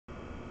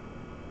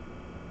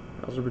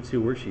Algebra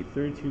 2 Worksheet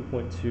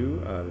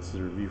 32.2. This is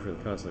a review for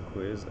the concept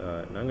quiz.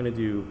 And I'm going to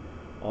do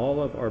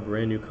all of our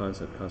brand new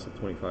concept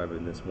 25,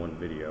 in this one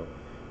video.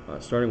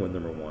 Starting with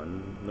number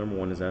 1. Number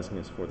 1 is asking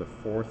us for the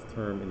fourth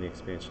term in the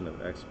expansion of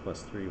x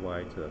plus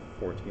 3y to the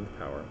 14th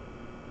power.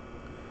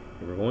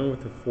 And we're going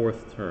with the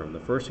fourth term. The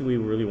first thing we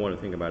really want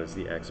to think about is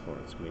the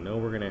exponents. We know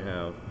we're going to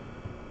have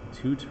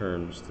two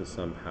terms to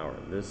some power.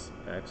 This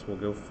x will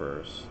go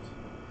first.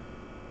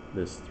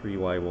 This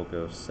 3y will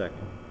go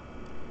second.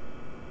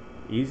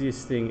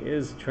 Easiest thing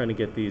is trying to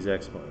get these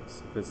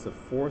exponents. If it's the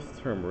fourth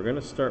term, we're going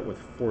to start with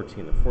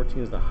 14. The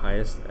 14 is the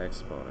highest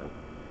exponent.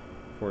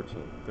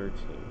 14, 13,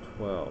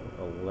 12,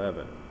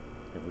 11.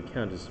 If we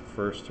count as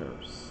first term,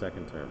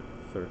 second term,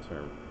 third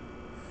term,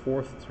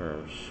 fourth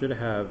term should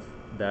have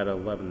that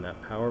 11,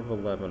 that power of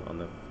 11 on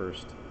the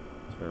first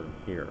term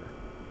here,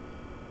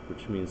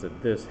 which means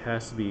that this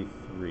has to be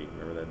 3.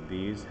 Remember that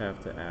these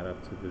have to add up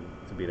to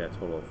be that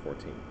total of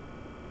 14.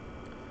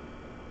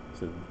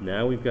 So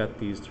now we've got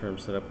these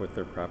terms set up with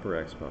their proper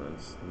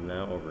exponents.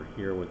 Now over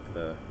here with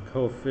the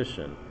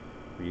coefficient,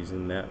 we're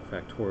using that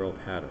factorial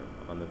pattern.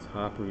 On the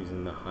top, we're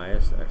using the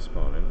highest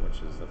exponent,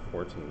 which is the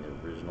 14, the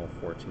original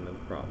 14 of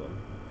the problem,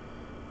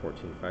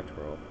 14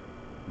 factorial.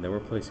 And then we're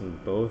placing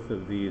both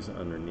of these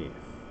underneath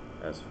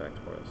as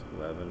factorials,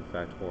 11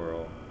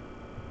 factorial,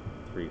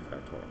 3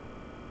 factorial.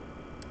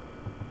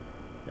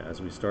 Now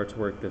as we start to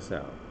work this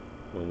out,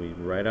 when we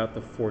write out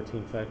the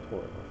 14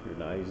 factorial, if you're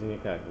not using a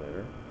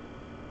calculator,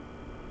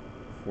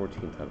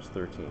 14 times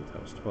 13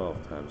 times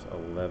 12 times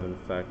 11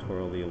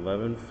 factorial. The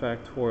 11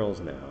 factorials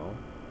now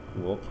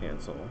will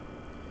cancel.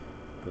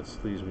 This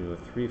leaves me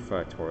with 3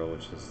 factorial,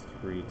 which is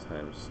 3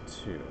 times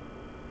 2.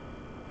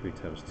 3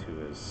 times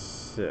 2 is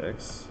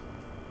 6.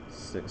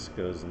 6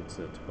 goes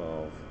into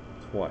 12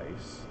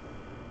 twice.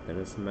 Then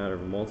it's a matter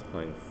of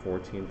multiplying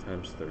 14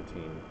 times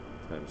 13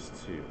 times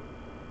 2,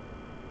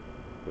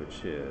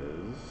 which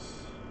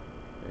is,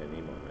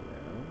 any moment now,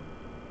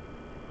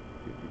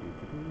 14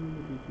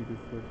 times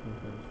 13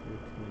 times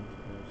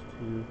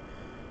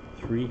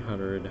 2,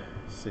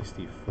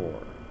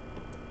 364.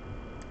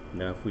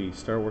 Now if we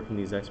start working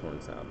these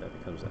exponents out, that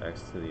becomes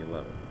x to the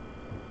 11th.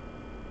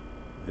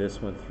 This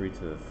one, 3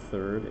 to the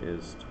third,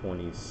 is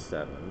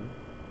 27.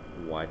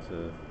 Y to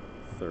the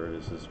third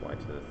is just y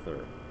to the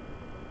third.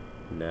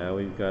 Now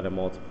we've got to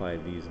multiply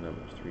these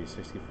numbers.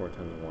 364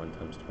 times 1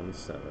 times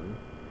 27.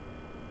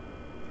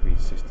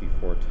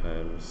 364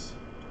 times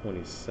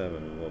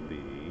 27 will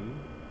be,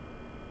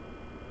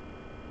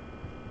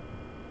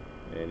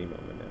 any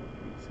moment now,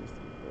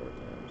 364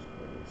 times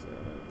 27,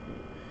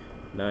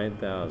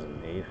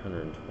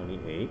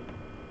 9,828.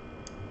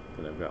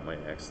 Then I've got my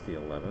x to the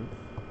 11th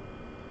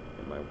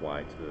and my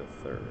y to the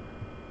third.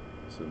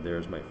 So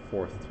there's my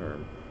fourth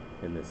term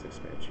in this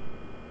expansion.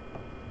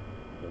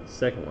 And the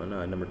second one,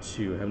 number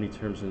 2, how many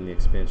terms in the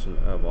expansion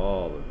of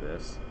all of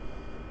this?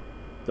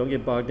 Don't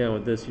get bogged down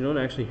with this. You don't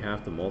actually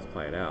have to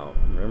multiply it out.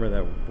 Remember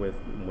that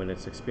when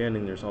it's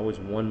expanding, there's always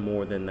one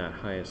more than that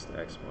highest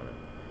exponent.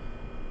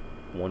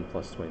 1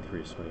 plus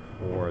 23 is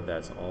 24.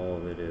 That's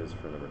all it is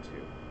for number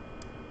 2.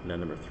 Now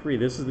number 3,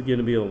 this is going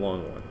to be a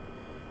long one.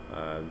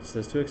 It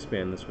says to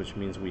expand this, which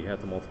means we have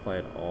to multiply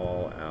it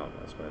all out.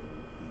 That's why the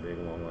big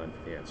long line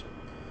for the answer.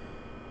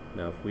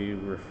 Now if we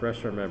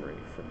refresh our memory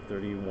from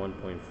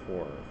 31.4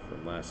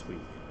 from last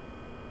week,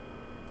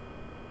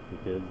 we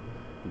did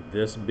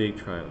this big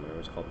triangle. It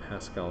was called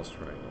Pascal's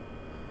triangle.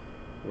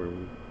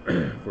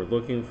 We're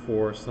looking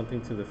for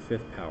something to the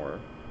 5th power.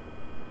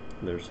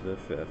 There's the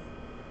 5th.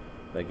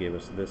 That gave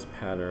us this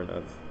pattern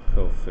of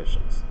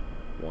coefficients.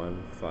 1,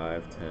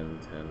 5, 10,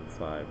 10,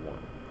 5, 1.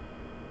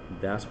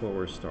 That's what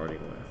we're starting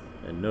with.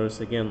 And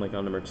notice again, like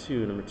on number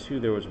 2,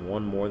 there was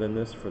one more than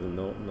this for the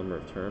number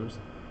of terms.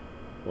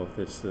 Well, if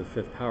it's the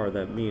 5th power,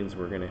 that means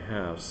we're going to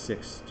have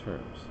 6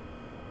 terms.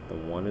 The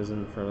 1 is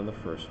in front of the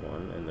first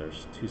one, and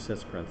there's 2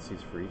 sets of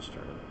parentheses for each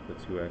term. The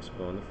 2x will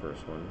go in the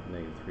first one,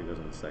 negative 3 goes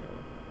in the second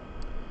one.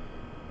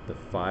 The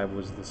 5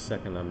 was the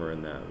second number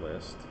in that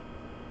list.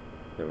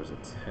 There was a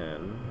 10,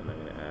 and I'm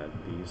going to add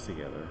these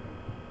together.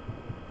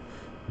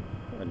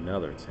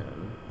 Another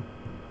 10,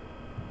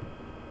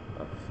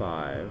 a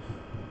 5,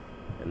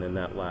 and then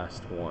that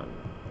last one.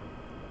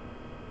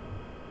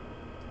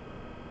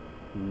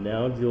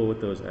 Now deal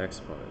with those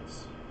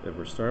exponents. If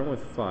we're starting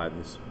with 5,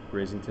 this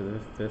raising to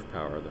the 5th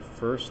power, the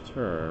first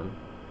term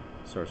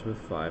starts with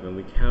 5, and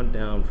we count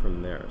down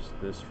from there. So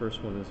this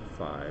first one is a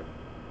 5,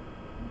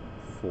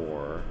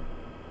 4,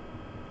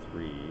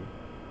 3,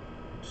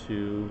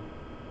 2,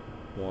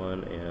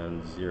 1,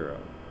 and 0.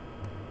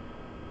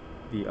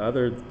 The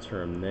other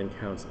term then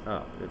counts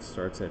up. It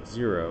starts at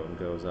 0 and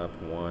goes up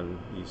 1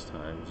 each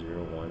time.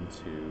 0, 1,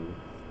 2,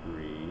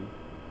 3,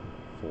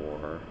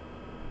 4,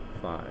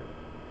 5.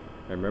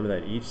 And remember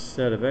that each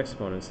set of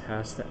exponents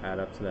has to add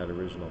up to that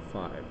original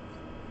 5.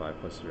 5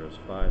 plus 0 is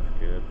 5,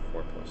 good.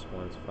 4 plus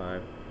 1 is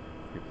 5.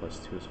 3 plus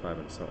 2 is 5,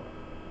 and so on.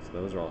 So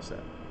those are all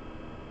set.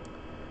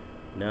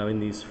 Now in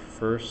these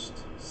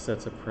first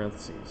sets of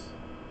parentheses,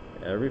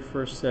 every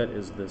first set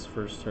is this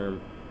first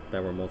term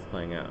that we're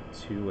multiplying out.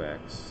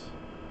 2x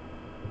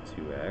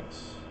 2x,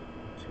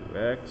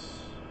 2x,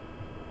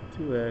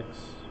 2x,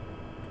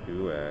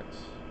 2x,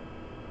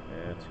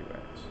 and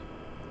 2x.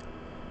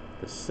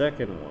 The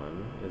second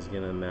one is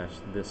going to match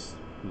this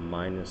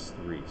minus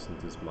 3.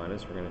 Since it's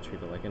minus, we're going to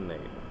treat it like a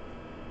negative.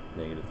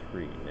 Negative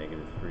 3,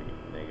 negative 3,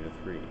 negative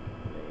 3,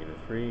 negative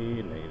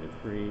 3, negative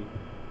 3,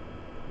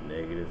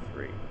 negative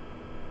 3.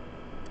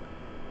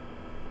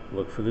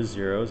 Look for the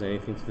zeros.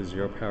 Anything to the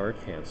 0 power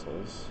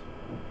cancels.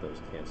 Those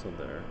cancel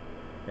there.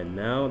 And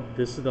now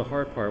this is the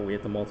hard part. We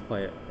have to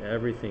multiply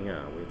everything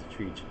out. We have to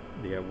treat.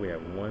 We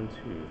have 1,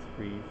 2,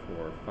 3,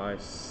 4,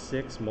 5,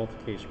 6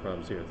 multiplication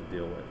problems here to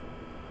deal with.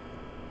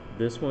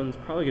 This one's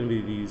probably going to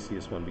be the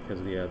easiest one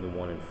because we have the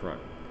 1 in front.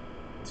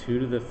 2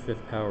 to the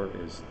 5th power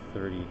is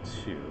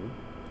 32.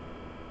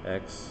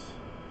 X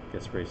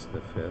gets raised to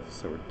the 5th,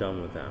 so we're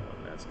done with that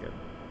one. That's good.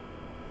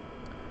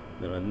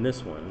 Then on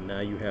this one,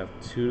 now you have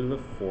 2 to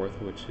the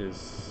 4th, which is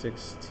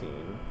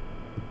 16.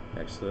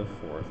 X to the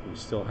 4th. We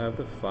still have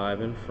the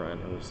 5 in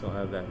front, and we still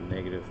have that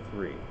negative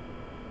 3.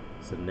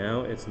 So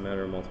now it's a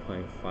matter of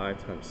multiplying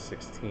 5 times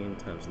 16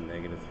 times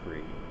negative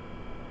 3,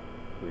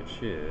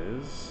 which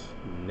is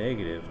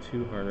negative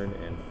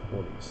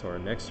 240. So our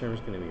next term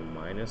is going to be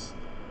minus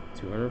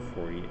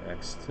 240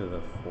 x to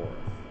the 4th.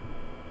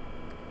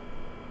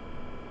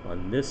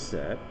 On this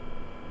set,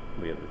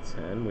 we have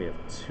the 10. We have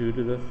 2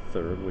 to the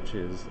 3rd, which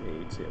is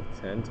 8. So you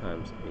have 10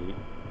 times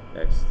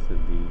 8x to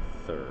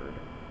the 3rd.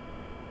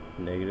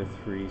 Negative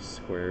 3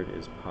 squared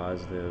is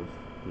positive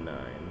 9.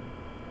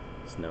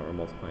 So now we're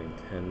multiplying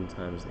 10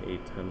 times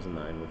 8 times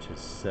 9, which is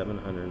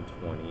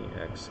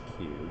 720x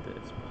cubed.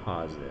 It's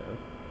positive.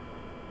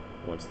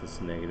 Once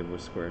this negative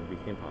was squared, it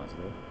became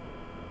positive.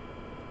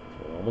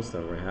 So we're almost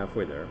done. We're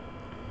halfway there.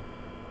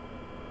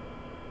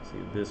 See,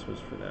 this was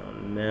for that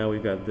one. Now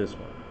we've got this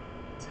one.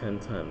 10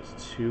 times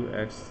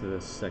 2x to the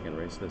 2nd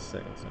raised to the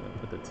 2nd. So I'm going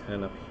to put the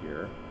 10 up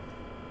here.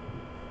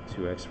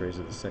 2x raised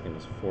to the 2nd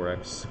is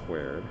 4x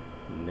squared.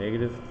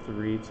 Negative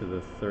 3 to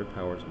the 3rd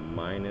power is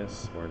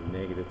minus or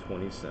negative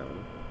 27.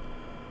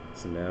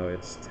 So now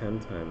it's 10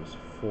 times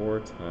 4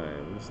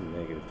 times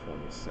negative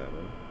 27,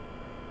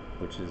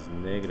 which is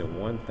negative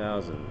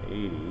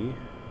 1080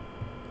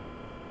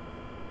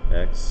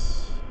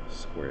 x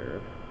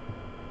squared.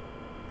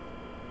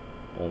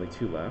 Only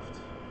 2 left.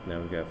 Now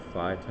we've got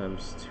 5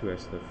 times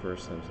 2x to the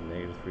 1st times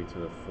negative 3 to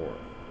the 4th.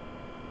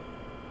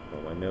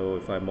 Well, I know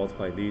if I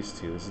multiply these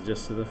two, this is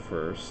just to the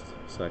 1st,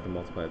 so I can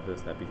multiply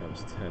this, that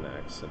becomes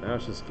 10x. So now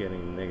it's just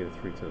getting negative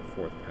 3 to the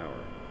 4th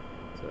power.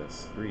 So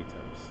that's 3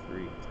 times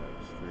 3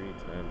 times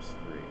 3 times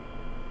 3,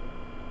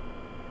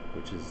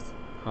 which is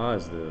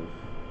positive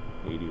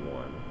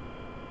 81.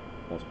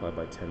 Multiplied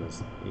by 10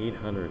 is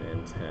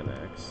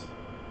 810x.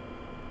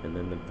 And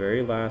then the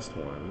very last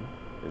one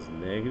is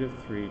negative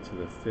 3 to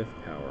the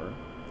 5th power,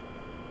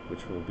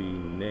 which will be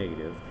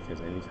negative,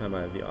 because anytime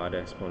I have the odd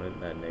exponent,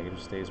 that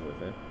negative stays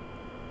with it.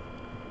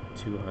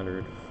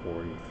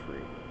 243.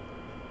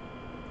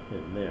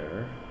 And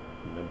there,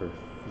 number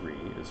 3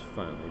 is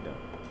finally done.